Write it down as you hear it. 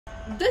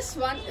This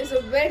one is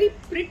a very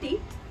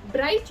pretty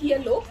bright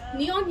yellow,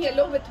 neon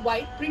yellow with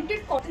white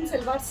printed cotton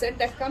salwar set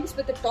that comes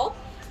with a top,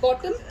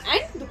 bottom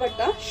and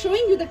dupatta.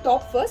 Showing you the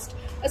top first.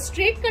 A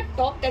straight cut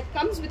top that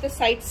comes with a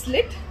side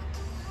slit.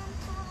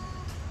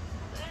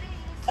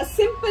 A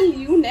simple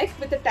U-neck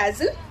with a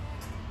tassel.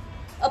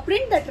 A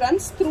print that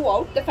runs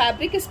throughout. The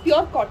fabric is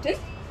pure cotton.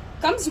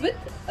 Comes with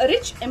a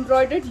rich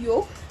embroidered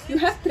yoke. You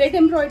have thread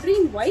embroidery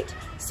in white,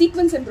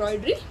 sequence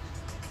embroidery.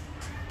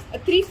 A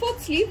 3/4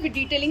 sleeve with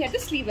detailing at the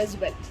sleeve as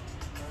well.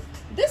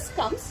 This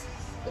comes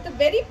with a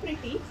very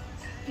pretty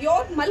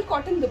pure mull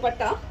cotton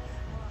dupatta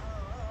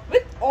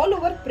with all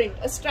over print,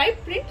 a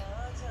striped print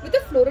with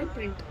a floral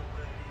print,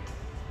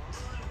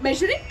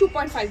 measuring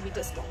 2.5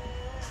 meters long.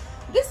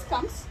 This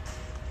comes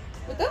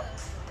with a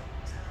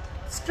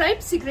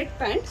striped cigarette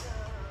pant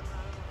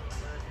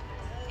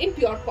in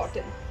pure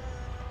cotton.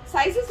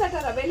 Sizes that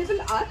are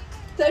available are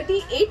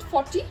 38,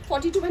 40,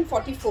 42 and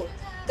 44.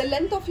 The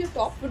length of your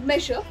top would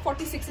measure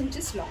 46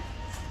 inches long.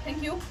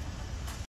 Thank you.